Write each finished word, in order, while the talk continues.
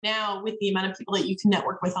Now, with the amount of people that you can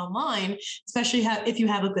network with online, especially if you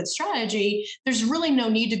have a good strategy, there's really no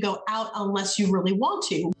need to go out unless you really want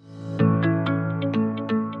to.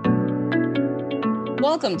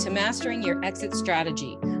 Welcome to Mastering Your Exit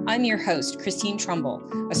Strategy. I'm your host, Christine Trumbull,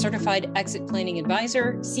 a certified exit planning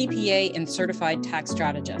advisor, CPA, and certified tax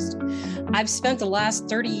strategist. I've spent the last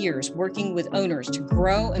 30 years working with owners to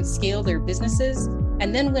grow and scale their businesses,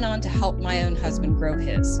 and then went on to help my own husband grow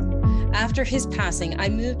his. After his passing, I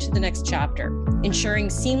moved to the next chapter, ensuring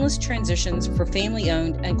seamless transitions for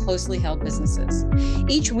family-owned and closely held businesses.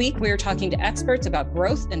 Each week, we are talking to experts about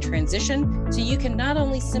growth and transition so you can not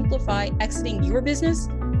only simplify exiting your business,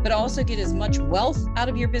 but also get as much wealth out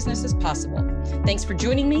of your business as possible. Thanks for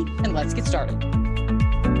joining me, and let's get started.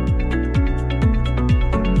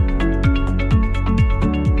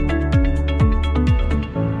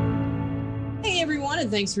 And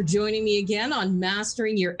thanks for joining me again on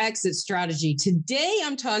Mastering Your Exit Strategy. Today,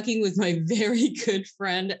 I'm talking with my very good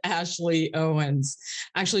friend, Ashley Owens.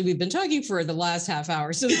 Actually, we've been talking for the last half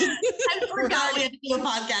hour. So I forgot we had to do a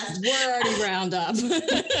podcast. We're already round up.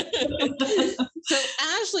 So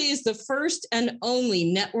Ashley is the first and only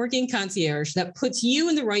networking concierge that puts you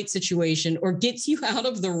in the right situation or gets you out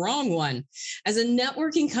of the wrong one. As a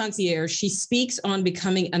networking concierge, she speaks on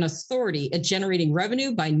becoming an authority at generating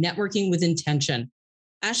revenue by networking with intention.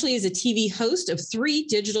 Ashley is a TV host of 3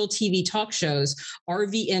 digital TV talk shows,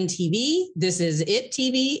 RVN TV, This Is It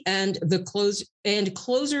TV, and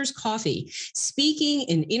Closers Coffee, speaking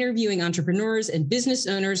and interviewing entrepreneurs and business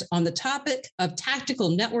owners on the topic of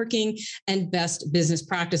tactical networking and best business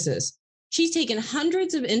practices. She's taken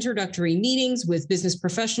hundreds of introductory meetings with business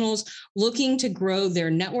professionals looking to grow their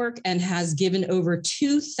network and has given over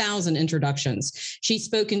 2,000 introductions. She's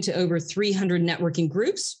spoken to over 300 networking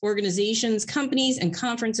groups, organizations, companies, and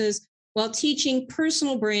conferences while teaching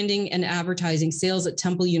personal branding and advertising sales at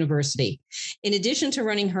Temple University. In addition to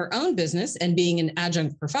running her own business and being an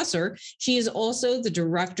adjunct professor, she is also the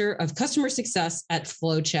director of customer success at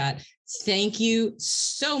FlowChat. Thank you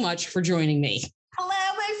so much for joining me. Hello,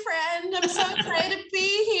 my friend. I'm so excited to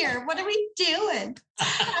be here. What are we doing?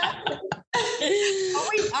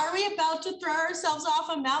 Are we about to throw ourselves off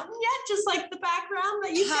a mountain yet? Just like the background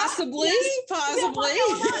that you possibly.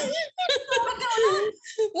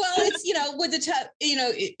 Well, it's with the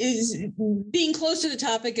is being close to the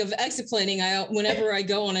topic of exit planning. Whenever I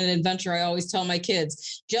go on an adventure, I always tell my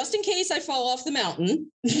kids, just in case I fall off the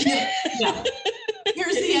mountain. Yeah.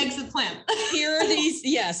 Here's the exit plan. Here are these.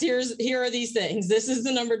 Yes, here are these things. This is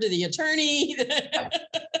the number to the attorney.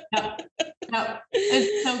 Yep.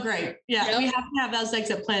 It's so great. Yeah, yep. We have to have those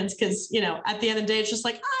exit plans because, at the end of the day, it's just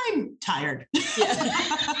like, I'm tired. Yeah.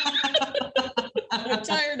 I'm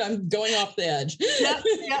tired. I'm going off the edge. Yep.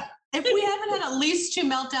 If we haven't had at least 2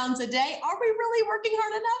 meltdowns a day, are we really working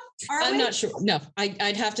hard enough? I'm not sure. No,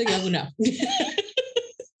 I'd have to go no.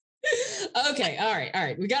 Okay. All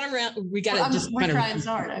right. We got to just kind of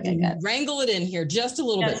wrangle it in here just a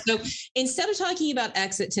little bit. So instead of talking about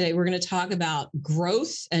exit today, we're going to talk about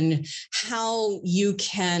growth and how you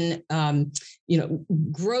can,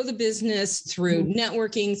 grow the business through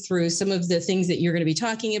networking, through some of the things that you're going to be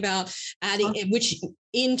talking about, which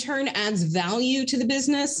in turn adds value to the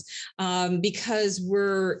business because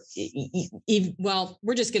we're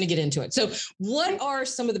just going to get into it. So what are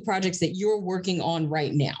some of the projects that you're working on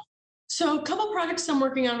right now? So a couple projects I'm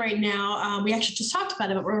working on right now, we actually just talked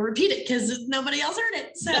about it, but we'll repeat it because nobody else heard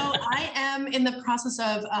it. So I am in the process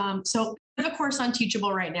of, I have a course on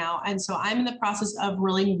Teachable right now. And so I'm in the process of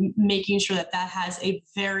really making sure that has a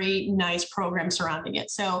very nice program surrounding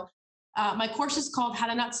it. So my course is called How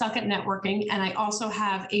to Not Suck at Networking. And I also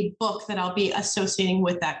have a book that I'll be associating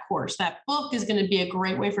with that course. That book is going to be a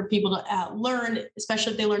great way for people to learn,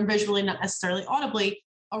 especially if they learn visually, not necessarily audibly,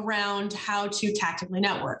 around how to tactically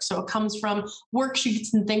network. So it comes from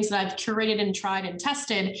worksheets and things that I've curated and tried and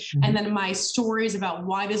tested. Mm-hmm. And then my stories about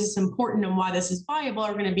why this is important and why this is valuable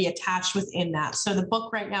are going to be attached within that. So the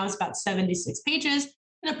book right now is about 76 pages.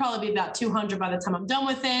 It'll probably be about 200 by the time I'm done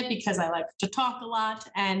with it because I like to talk a lot.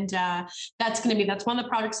 And that's one of the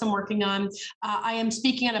projects I'm working on. I am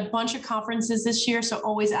speaking at a bunch of conferences this year. So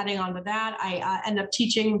always adding on to that. I end up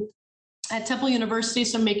teaching at Temple University.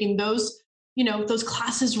 So making those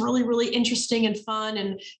classes really, really interesting and fun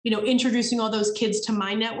and, introducing all those kids to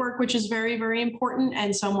my network, which is very, very important.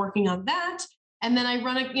 And so I'm working on that. And then I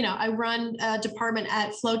run a department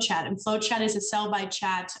at FlowChat, and FlowChat is a sell by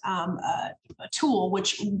chat tool,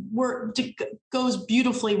 which goes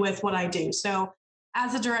beautifully with what I do. So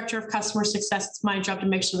as a director of customer success, it's my job to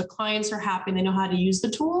make sure the clients are happy and they know how to use the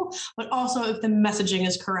tool, but also if the messaging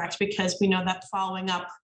is correct, because we know that following up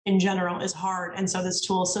in general is hard. And so this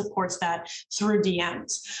tool supports that through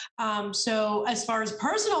DMs. So as far as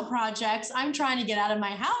personal projects, I'm trying to get out of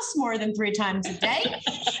my house more than 3 times a day,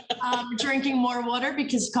 drinking more water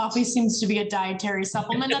because coffee seems to be a dietary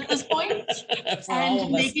supplement at this point.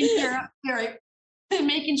 And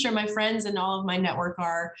making sure my friends and all of my network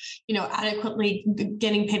are, adequately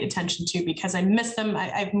getting paid attention to, because I miss them.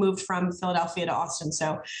 I've moved from Philadelphia to Austin.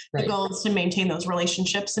 So the goal is to maintain those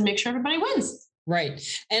relationships and make sure everybody wins. Right.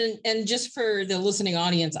 And just for the listening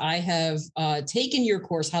audience, I have taken your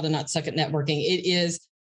course, How to Not Suck at Networking.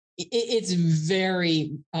 It's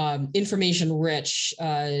very information rich,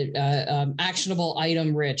 actionable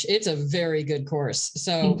item rich. It's a very good course.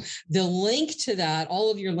 So the link to that,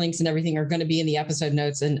 all of your links and everything are going to be in the episode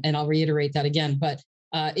notes. And I'll reiterate that again. But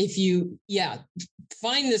if you,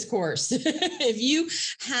 find this course. If you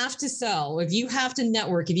have to sell, if you have to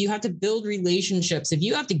network, if you have to build relationships, if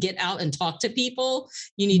you have to get out and talk to people,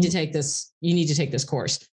 you need to take this. You need to take this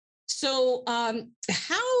course. So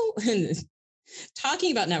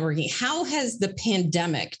talking about networking, how has the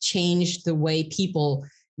pandemic changed the way people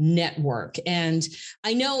network? And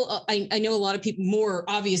I know a lot of people, more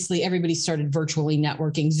obviously, everybody started virtually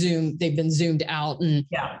networking, Zoom, they've been Zoomed out and,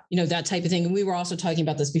 that type of thing. And we were also talking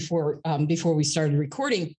about this before we started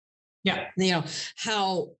recording.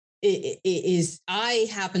 How it is, I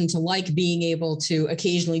happen to like being able to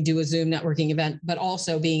occasionally do a Zoom networking event, but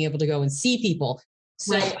also being able to go and see people.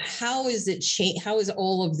 So how is it how is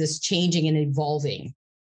all of this changing and evolving?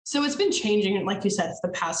 So it's been changing, like you said, for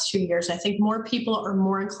the past 2 years. I think more people are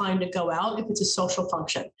more inclined to go out if it's a social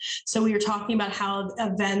function. So we were talking about how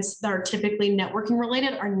events that are typically networking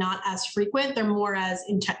related are not as frequent. They're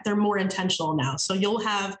more intentional now. So you'll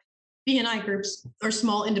have BNI groups or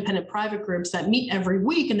small independent private groups that meet every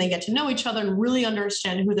week and they get to know each other and really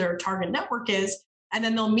understand who their target network is. And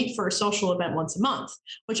then they'll meet for a social event once a month,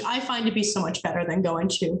 which I find to be so much better than going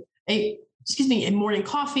to a morning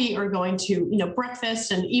coffee or going to,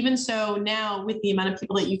 breakfast. And even so now with the amount of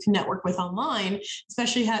people that you can network with online,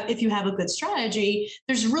 especially if you have a good strategy,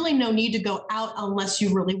 there's really no need to go out unless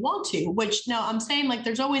you really want to, which now I'm saying like,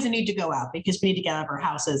 there's always a need to go out because we need to get out of our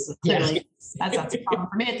houses. Clearly that's a problem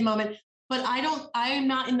for me at the moment. But I am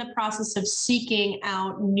not in the process of seeking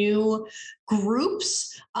out new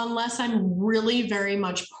groups unless I'm really very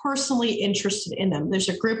much personally interested in them. There's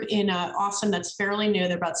a group in Austin that's fairly new.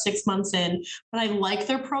 They're about 6 months in, but I like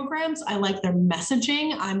their programs. I like their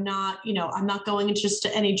messaging. I'm not going just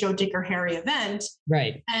to any Joe, Dick, or Harry event.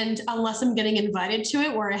 Right. And unless I'm getting invited to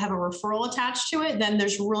it where I have a referral attached to it, then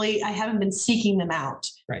I haven't been seeking them out.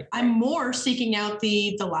 Right. I'm more seeking out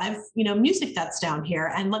the live, music that's down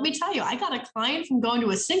here. And let me tell you, I got a client from going to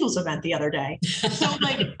a singles event the other day. So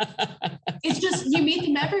it's just, you meet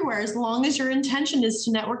them everywhere. As long as your intention is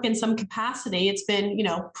to network in some capacity, it's been,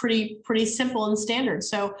 pretty simple and standard.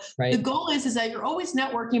 So the goal is that you're always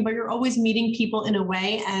networking, but you're always meeting people in a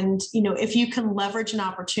way. And, if you can leverage an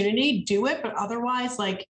opportunity, do it. But otherwise,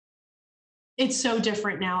 it's so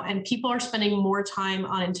different now. And people are spending more time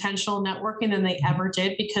on intentional networking than they ever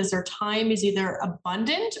did because their time is either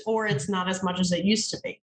abundant or it's not as much as it used to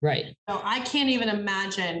be. Right. So I can't even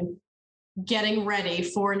imagine getting ready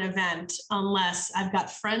for an event unless I've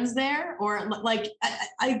got friends there or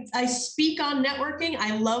I speak on networking.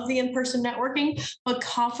 I love the in-person networking, but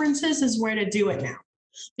conferences is where to do it now.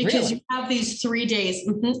 Because you have these 3 days,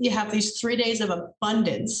 you have these 3 days of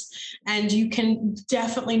abundance and you can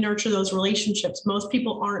definitely nurture those relationships. Most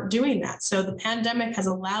people aren't doing that. So the pandemic has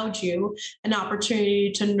allowed you an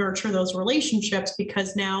opportunity to nurture those relationships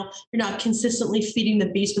because now you're not consistently feeding the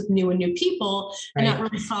beast with new people and not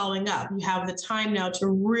really following up. You have the time now to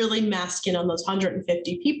really mask in on those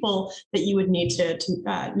 150 people that you would need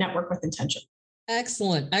to network with intention.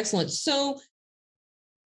 Excellent. Excellent. So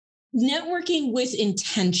networking with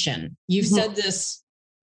intention. You've said this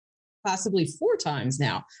possibly 4 times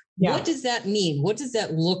now. Yeah. What does that mean? What does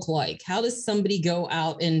that look like? How does somebody go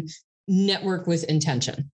out and network with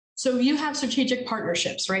intention? So you have strategic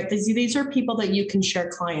partnerships, right? These are people that you can share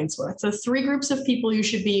clients with. So 3 groups of people you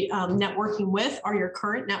should be networking with are your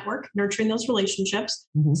current network, nurturing those relationships,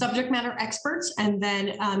 subject matter experts, and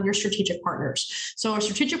then your strategic partners. So a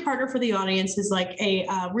strategic partner for the audience is like a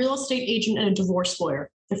real estate agent and a divorce lawyer.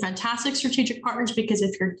 They're fantastic strategic partners because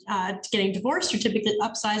if you're getting divorced, you're typically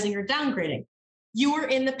upsizing or downgrading. You're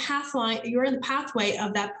in the pathway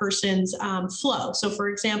of that person's flow. So for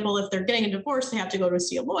example, if they're getting a divorce, they have to go to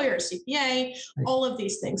see a lawyer, a CPA, all of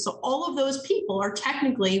these things. So all of those people are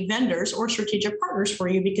technically vendors or strategic partners for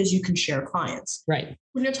you because you can share clients. Right.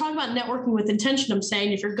 When you're talking about networking with intention, I'm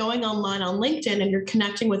saying if you're going online on LinkedIn and you're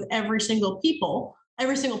connecting with every single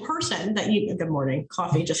every single person that you, good morning,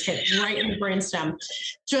 coffee just hit right in the brainstem.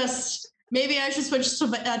 Just maybe I should switch to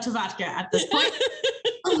vodka at this point.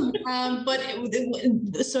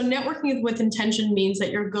 So networking with intention means that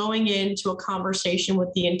you're going into a conversation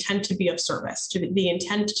with the intent to be of service, the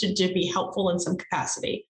intent to be helpful in some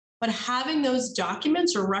capacity. But having those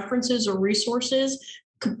documents or references or resources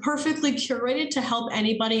perfectly curated to help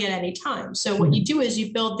anybody at any time. So what you do is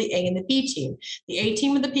you build the A and the B team. The A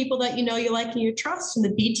team are the people that you know, you like, and you trust, and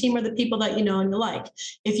the B team are the people that you know and you like.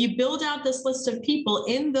 If you build out this list of people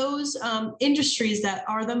in those industries that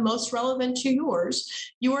are the most relevant to yours,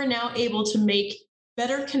 you are now able to make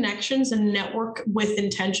better connections and network with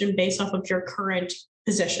intention based off of your current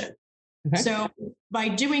position. Okay. So by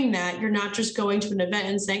doing that, you're not just going to an event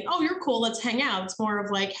and saying, oh, you're cool, let's hang out. It's more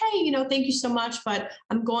of like, hey, thank you so much, but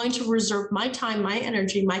I'm going to reserve my time, my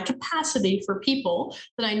energy, my capacity for people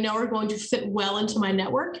that I know are going to fit well into my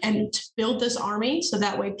network and to build this army. So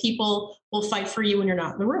that way people will fight for you when you're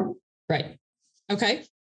not in the room. Right. Okay.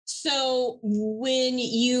 So when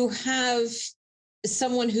you have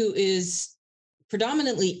someone who is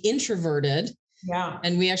predominantly introverted, yeah.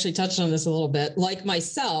 And we actually touched on this a little bit. Like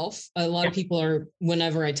myself, a lot of people are,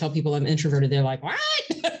 whenever I tell people I'm introverted, they're like, what?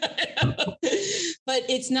 But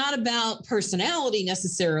it's not about personality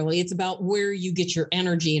necessarily. It's about where you get your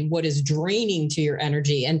energy and what is draining to your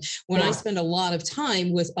energy. And when I spend a lot of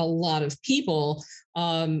time with a lot of people,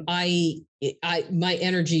 my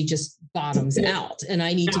energy just bottoms out, and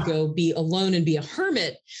I need to go be alone and be a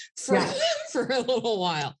hermit for a little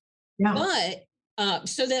while. Yeah. But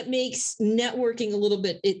so that makes networking a little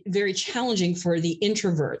bit very challenging for the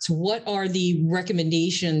introverts. What are the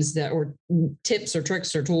recommendations or tips or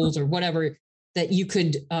tricks or tools or whatever that you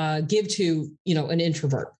could give to, an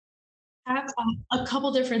introvert? I have a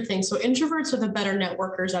couple different things. So introverts are the better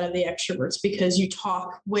networkers out of the extroverts because you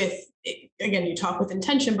talk with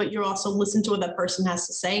intention, but you also listen to what that person has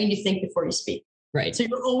to say and you think before you speak. Right. So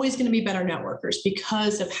you're always going to be better networkers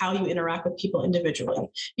because of how you interact with people individually.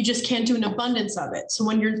 You just can't do an abundance of it. So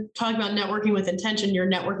when you're talking about networking with intention,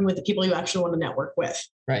 you're networking with the people you actually want to network with.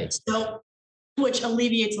 Right. So, which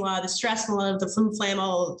alleviates a lot of the stress and a lot of the flim flam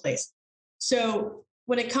all over the place. So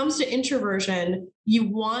when it comes to introversion, you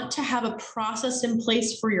want to have a process in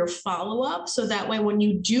place for your follow-up. So that way, when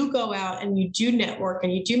you do go out and you do network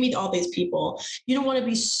and you do meet all these people, you don't want to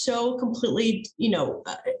be so completely,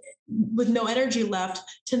 with no energy left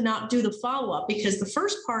to not do the follow-up, because the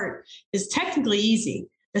first part is technically easy.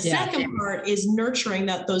 The second part is nurturing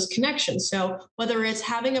those connections. So whether it's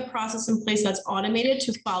having a process in place that's automated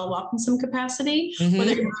to follow up in some capacity,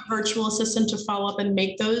 whether you're a virtual assistant to follow up and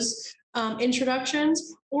make those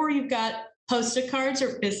introductions, or you've got Post-it cards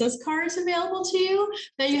or business cards available to you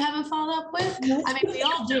that you haven't followed up with. I mean, we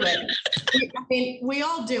all do it. We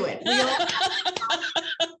all do it.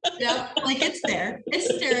 Like it's there.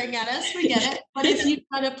 It's staring at us. We get it. But if you've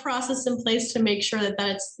got a process in place to make sure that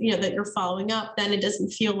it's, that you're following up, then it doesn't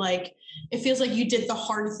feel like, it feels like you did the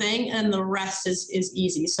hard thing and the rest is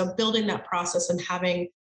easy. So building that process and having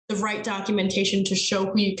the right documentation to show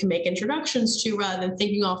who you can make introductions to rather than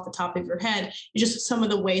thinking off the top of your head is just some of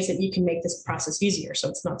the ways that you can make this process easier so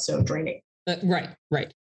it's not so draining. Right.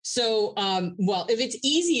 So, if it's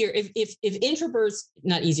easier, if introverts,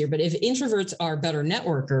 not easier, but if introverts are better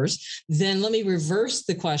networkers, then let me reverse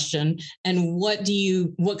the question. And what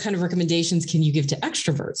kind of recommendations can you give to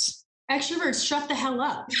extroverts? Extroverts, shut the hell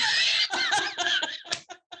up.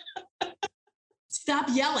 Stop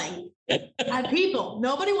yelling at people.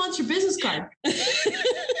 Nobody wants your business card.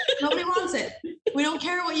 Nobody wants it. We don't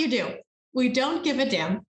care what you do. We don't give a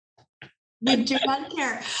damn. We do not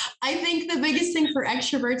care. I think the biggest thing for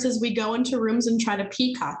extroverts is we go into rooms and try to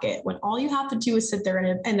peacock it when all you have to do is sit there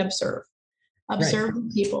and observe. Observe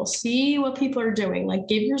people, see what people are doing. Like,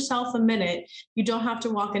 give yourself a minute. You don't have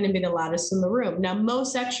to walk in and be the loudest in the room. Now,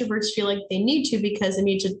 most extroverts feel like they need to because they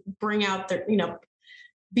need to bring out their,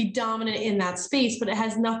 be dominant in that space, but it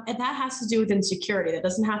has nothing, that has to do with insecurity. That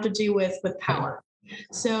doesn't have to do with power.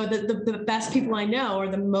 So the best people I know are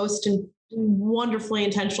the most wonderfully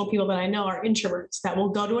intentional people that I know are introverts that will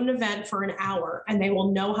go to an event for an hour and they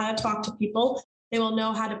will know how to talk to people. They will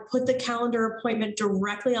know how to put the calendar appointment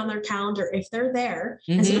directly on their calendar if they're there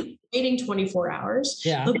instead of waiting 24 hours.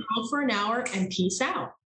 Yeah. They'll go for an hour and peace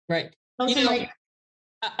out. Right.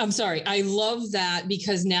 I'm sorry. I love that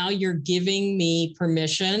because now you're giving me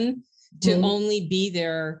permission to only be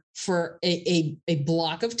there for a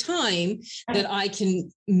block of time that I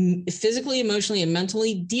can physically, emotionally, and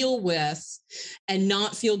mentally deal with and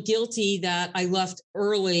not feel guilty that I left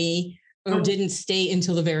early or didn't stay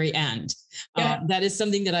until the very end. Yeah. That is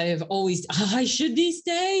something that I have always, I should be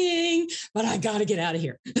staying, but I got to get out of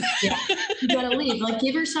here. Yeah. You got to leave, like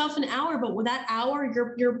give yourself an hour, but with that hour,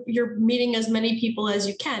 you're meeting as many people as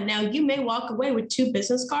you can. Now you may walk away with 2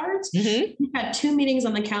 business cards. Mm-hmm. You had 2 meetings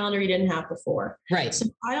on the calendar you didn't have before. Right. So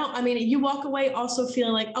you walk away also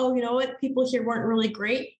feeling like, oh, you know what? People here weren't really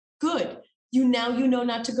great. Good. You know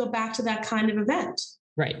not to go back to that kind of event.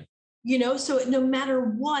 Right. So no matter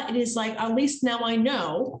what, it is like, at least now I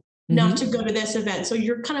know not to go to this event. So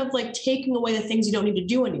you're kind of like taking away the things you don't need to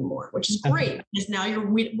do anymore, which is great, because now you're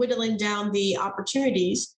whittling down the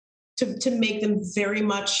opportunities to make them very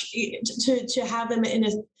much, to have them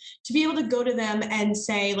to be able to go to them and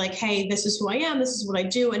say like, hey, this is who I am, this is what I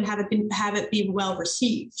do, and have it be well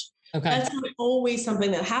received. Okay. That's not always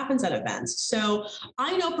something that happens at events. So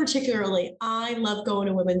I know particularly I love going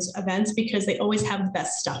to women's events because they always have the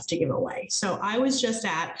best stuff to give away. So I was just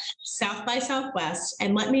at South by Southwest,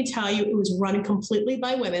 and let me tell you, it was run completely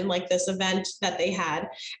by women, like this event that they had.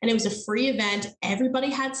 And it was a free event. Everybody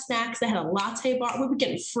had snacks. They had a latte bar. We were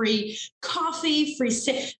getting free coffee,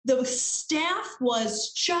 the staff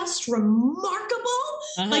was just remarkable.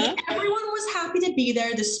 Like everyone was happy to be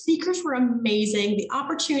there. The speakers were amazing. The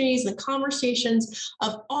opportunities, the conversations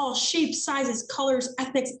of all shapes, sizes, colors,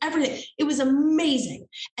 ethnics, everything. It was amazing.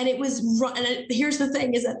 And here's the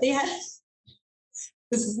thing is that they had,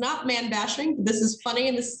 this is not man bashing, this is funny,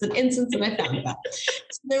 and this is an instance that I found about.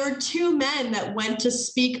 So there were 2 men that went to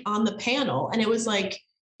speak on the panel, and it was like,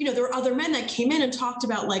 there were other men that came in and talked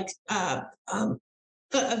about like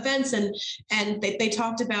events, and they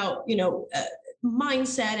talked about,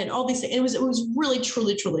 mindset and all these things. It was really,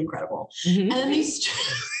 truly, truly incredible. And then these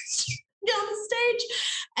on the stage,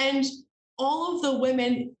 and all of the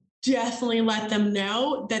women definitely let them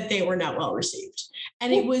know that they were not well received.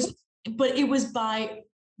 And it was by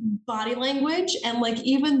body language, and like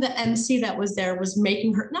even the MC that was there was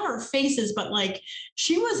making her, not her faces, but like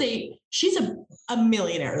she's a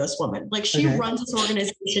millionaire, this woman. Like she runs this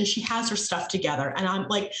organization, she has her stuff together, and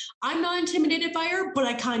I'm not intimidated by her, but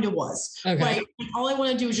I kind of was. Like all I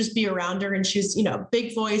want to do is just be around her, and she's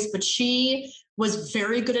big voice, but she was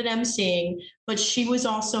very good at emceeing, but she was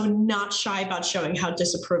also not shy about showing how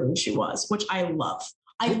disapproving she was, which I love.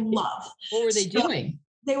 What were they doing?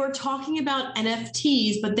 They were talking about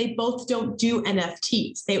NFTs, but they both don't do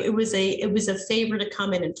NFTs. It was a favor to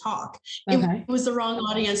come in and talk. It was the wrong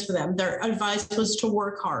audience for them. Their advice was to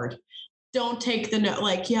work hard. Don't take the note.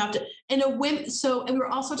 Like you have to, and we were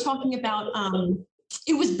also talking about,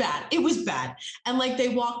 it was bad. It was bad. And like they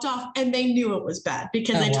walked off and they knew it was bad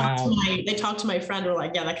because they talked to my friend, who were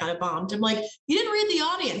like, yeah, that kind of bombed. I'm like, you didn't read the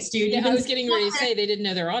audience, dude. Yeah, I was getting ready to say they didn't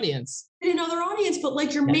know their audience. They didn't know their audience, but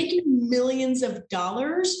like you're making millions of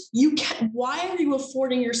dollars. Why are you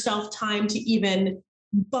affording yourself time to even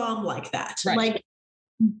bomb like that? Right. Like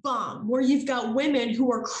bomb, where you've got women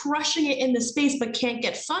who are crushing it in the space, but can't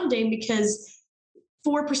get funding because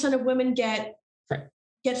 4% of women get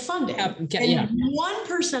funding, and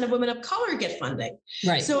 1% of women of color get funding.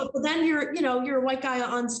 Right. So then you're a white guy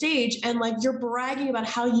on stage, and like you're bragging about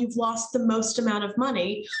how you've lost the most amount of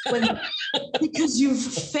money because you've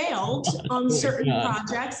failed on certain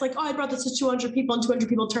projects. Like, I brought this to 200 people and 200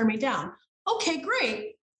 people turned me down. Okay,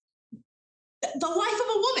 great. The life of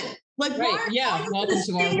a woman. Like, welcome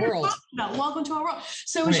to our world. Welcome to our world.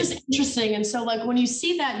 So it's just interesting. And so like when you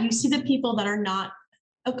see that, you see the people that are not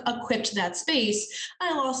equipped to that space.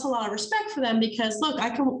 I lost a lot of respect for them because look,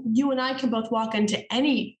 you and I can both walk into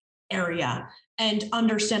any area and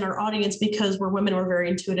understand our audience because we're women, we're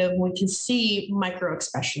very intuitive. We can see micro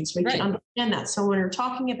expressions. We can understand that. So when you're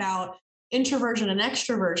talking about introversion and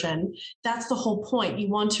extroversion, that's the whole point. You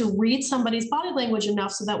want to read somebody's body language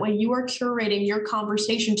enough so that way you are curating your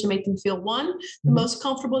conversation to make them feel, 1, the most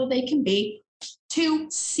comfortable that they can be,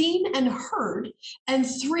 2, seen and heard, and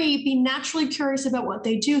 3, be naturally curious about what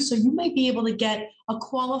they do. So you might be able to get a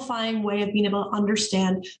qualifying way of being able to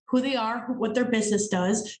understand who they are, what their business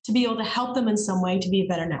does, to be able to help them in some way to be a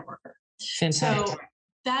better networker. Fantastic. So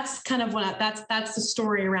that's kind of that's the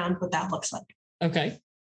story around what that looks like. Okay.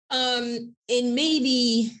 And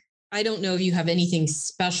maybe, I don't know if you have anything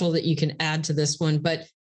special that you can add to this one, but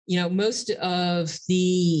most of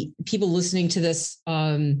the people listening to this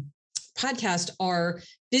podcast are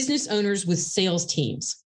business owners with sales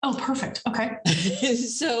teams. Oh, perfect. Okay.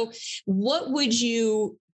 So what would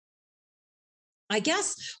you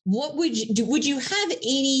would you have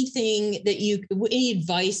any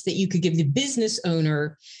advice that you could give the business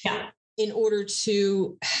owner in order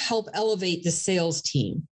to help elevate the sales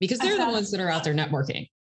team? Because they're the ones that are out there networking.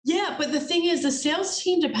 Yeah, but the thing is, the sales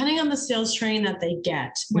team, depending on the sales training that they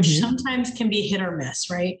get, which sometimes can be hit or miss,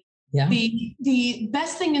 right? Yeah. The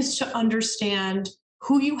best thing is to understand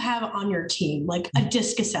who you have on your team, like a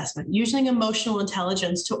DISC assessment, using emotional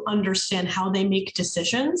intelligence to understand how they make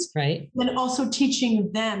decisions. Right. And also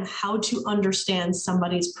teaching them how to understand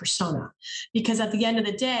somebody's persona. Because at the end of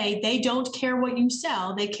the day, they don't care what you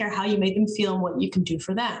sell, they care how you make them feel and what you can do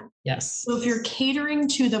for them. Yes. So if you're catering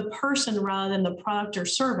to the person rather than the product or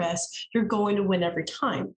service, you're going to win every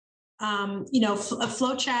time.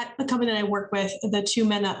 FlowChat, the company that I work with, the two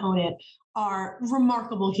men that own it are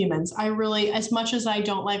remarkable humans. I really, as much as I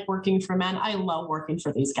don't like working for men, I love working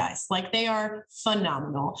for these guys. Like, they are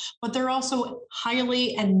phenomenal, but they're also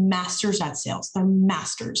highly and masters at sales. They're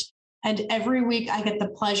masters. And every week I get the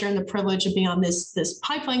pleasure and the privilege of being on this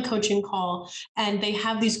pipeline coaching call. And they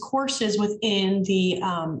have these courses within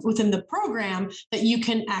the program that you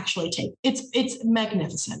can actually take. It's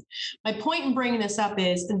magnificent. My point in bringing this up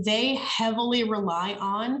is they heavily rely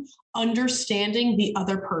on understanding the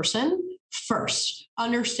other person first,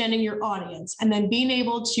 understanding your audience, and then being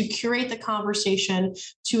able to curate the conversation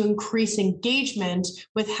to increase engagement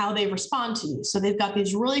with how they respond to you. So they've got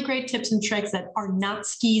these really great tips and tricks that are not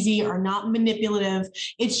skeezy, are not manipulative.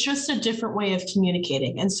 It's just a different way of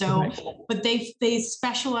communicating. And so, but they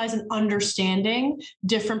specialize in understanding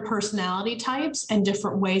different personality types and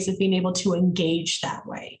different ways of being able to engage that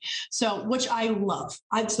way. So, which I love.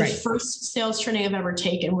 It's the first sales training I've ever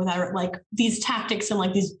taken without like these tactics and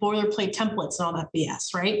like these boilerplate templates and all that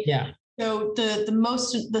BS, right? Yeah. So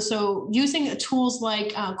so using tools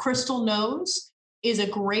like Crystal Knows is a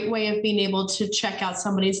great way of being able to check out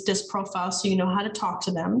somebody's DISC profile so you know how to talk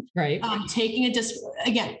to them. Right. Taking a DISC,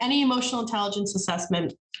 again, any emotional intelligence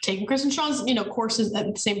assessment, taking Chris and Sean's, courses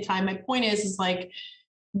at the same time. My point is like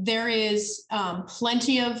there is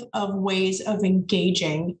plenty of ways of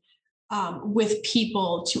engaging with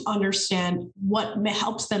people to understand what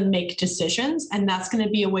helps them make decisions. And that's going to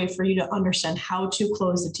be a way for you to understand how to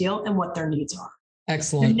close the deal and what their needs are.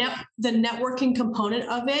 Excellent. The networking component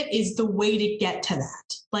of it is the way to get to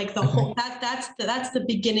that. Like the whole, that's the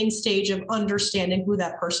beginning stage of understanding who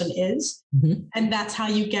that person is. Mm-hmm. And that's how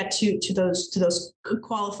you get to those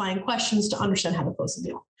qualifying questions to understand how to close the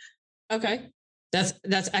deal. Okay. That's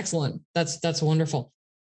excellent. That's wonderful.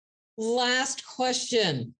 Last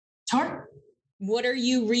question. Sure. What are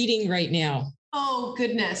you reading right now? Oh,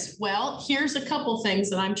 goodness. Well, here's a couple things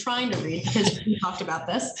that I'm trying to read because we talked about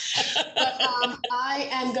this. But I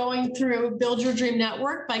am going through Build Your Dream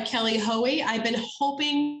Network by Kelly Hoey. I've been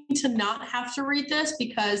hoping to not have to read this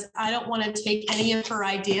because I don't want to take any of her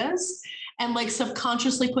ideas and like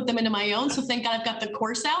subconsciously put them into my own. So thank God I've got the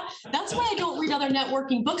course out. That's why I don't read other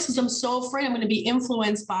networking books, because I'm so afraid I'm going to be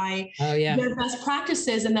influenced by their best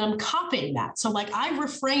practices and then I'm copying that. So like I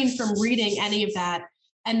refrain from reading any of that.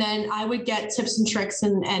 And then I would get tips and tricks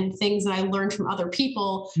and things that I learned from other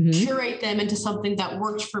people, curate them into something that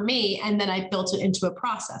worked for me. And then I built it into a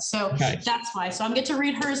process. So that's why. So I'm getting to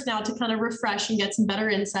read hers now to kind of refresh and get some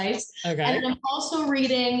better insights. Okay. And then I'm also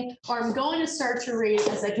reading, or I'm going to start to read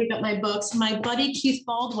as I pick up my books. My buddy Keith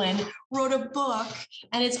Baldwin wrote a book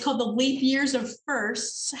and it's called The Leap Years of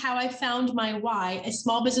Firsts, How I Found My Why, a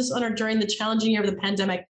small business owner during the challenging year of the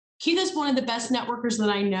pandemic. Keith is one of the best networkers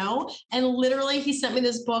that I know. And literally he sent me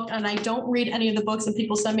this book and I don't read any of the books that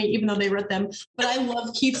people send me, even though they read them, but I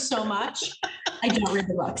love Keith so much. I don't read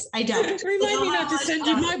the books. I don't. Remind me not to send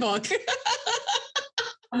you my book.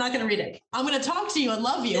 I'm not going to read it. I'm going to talk to you and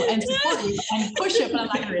love you and support you and push it, but I'm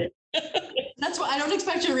not going to read it. That's why I don't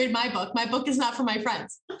expect you to read my book. My book is not for my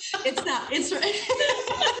friends. It's not. It's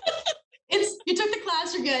you took the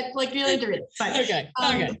class, you're good. Like you don't need to read it. Fine. Okay.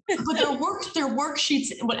 But their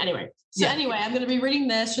worksheets. But anyway, anyway, I'm going to be reading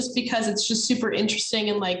this just because it's just super interesting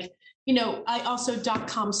and like, I also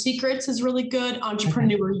 .com Secrets is really good.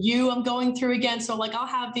 Entrepreneur You I'm going through again. So like I'll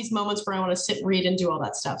have these moments where I want to sit and read and do all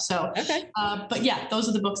that stuff. So but yeah, those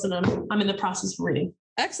are the books that I'm in the process of reading.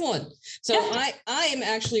 Excellent. So I am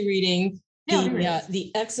actually reading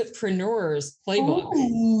the Exitpreneurs Playbook.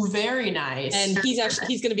 Ooh, very nice. And he's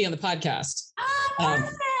going to be on the podcast.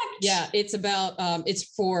 Perfect. It's about it's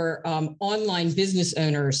for online business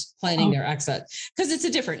owners planning their exit because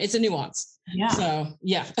it's a nuance. Yeah. So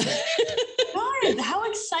How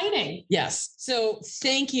exciting. Yes. So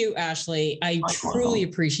thank you, Ashley. I truly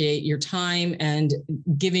appreciate your time and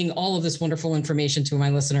giving all of this wonderful information to my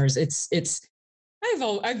listeners.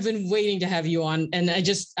 I've been waiting to have you on, and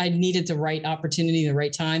I needed the right opportunity, the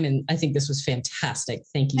right time, and I think this was fantastic.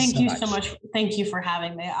 Thank you so much. Thank you for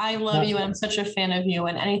having me. I love you, and I'm such a fan of you.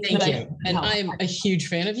 And anything and I am a huge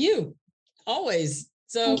fan of you, always.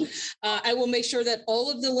 So I will make sure that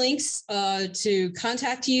all of the links to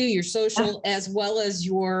contact you, your social, as well as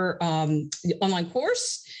your online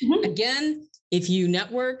course. Again, if you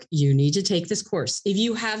network, you need to take this course. If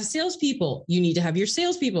you have salespeople, you need to have your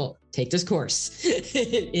salespeople take this course.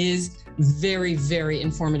 It is very, very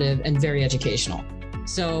informative and very educational.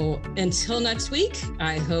 So until next week,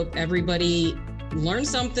 I hope everybody learned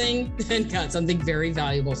something and got something very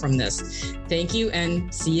valuable from this. Thank you,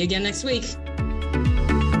 and see you again next week.